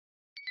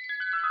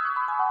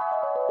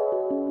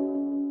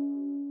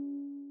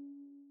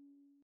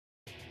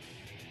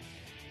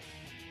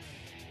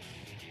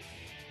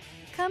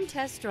Come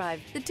test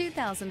drive the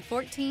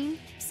 2014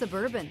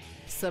 Suburban.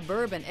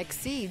 Suburban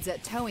exceeds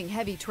at towing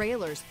heavy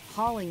trailers,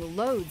 hauling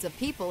loads of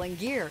people and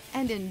gear,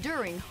 and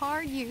enduring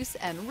hard use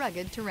and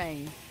rugged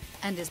terrain,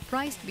 and is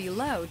priced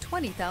below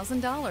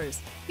 $20,000.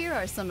 Here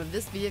are some of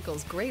this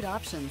vehicle's great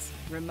options: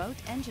 remote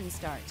engine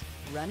start,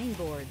 running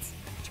boards,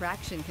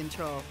 traction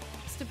control,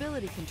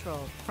 stability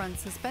control, front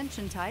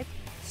suspension type,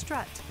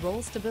 strut,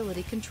 roll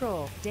stability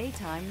control,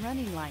 daytime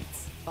running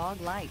lights,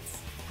 fog lights,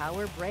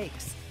 power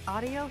brakes,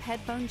 audio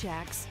headphone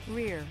jacks,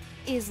 rear.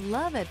 Is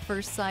love at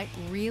first sight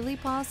really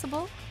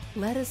possible?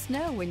 Let us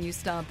know when you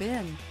stop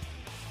in.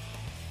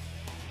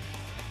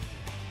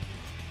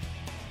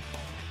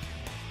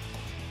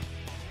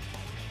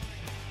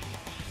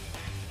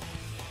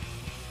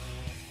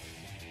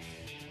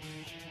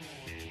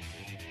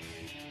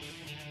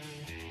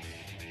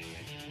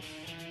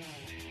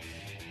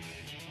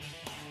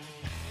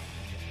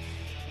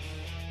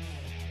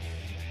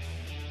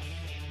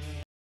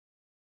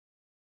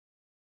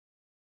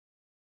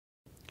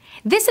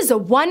 This is a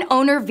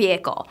one-owner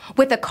vehicle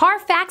with a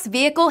Carfax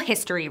Vehicle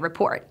History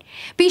Report.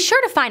 Be sure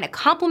to find a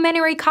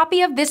complimentary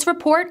copy of this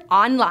report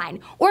online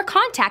or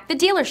contact the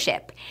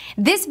dealership.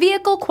 This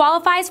vehicle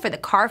qualifies for the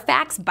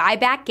Carfax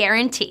Buyback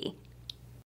Guarantee.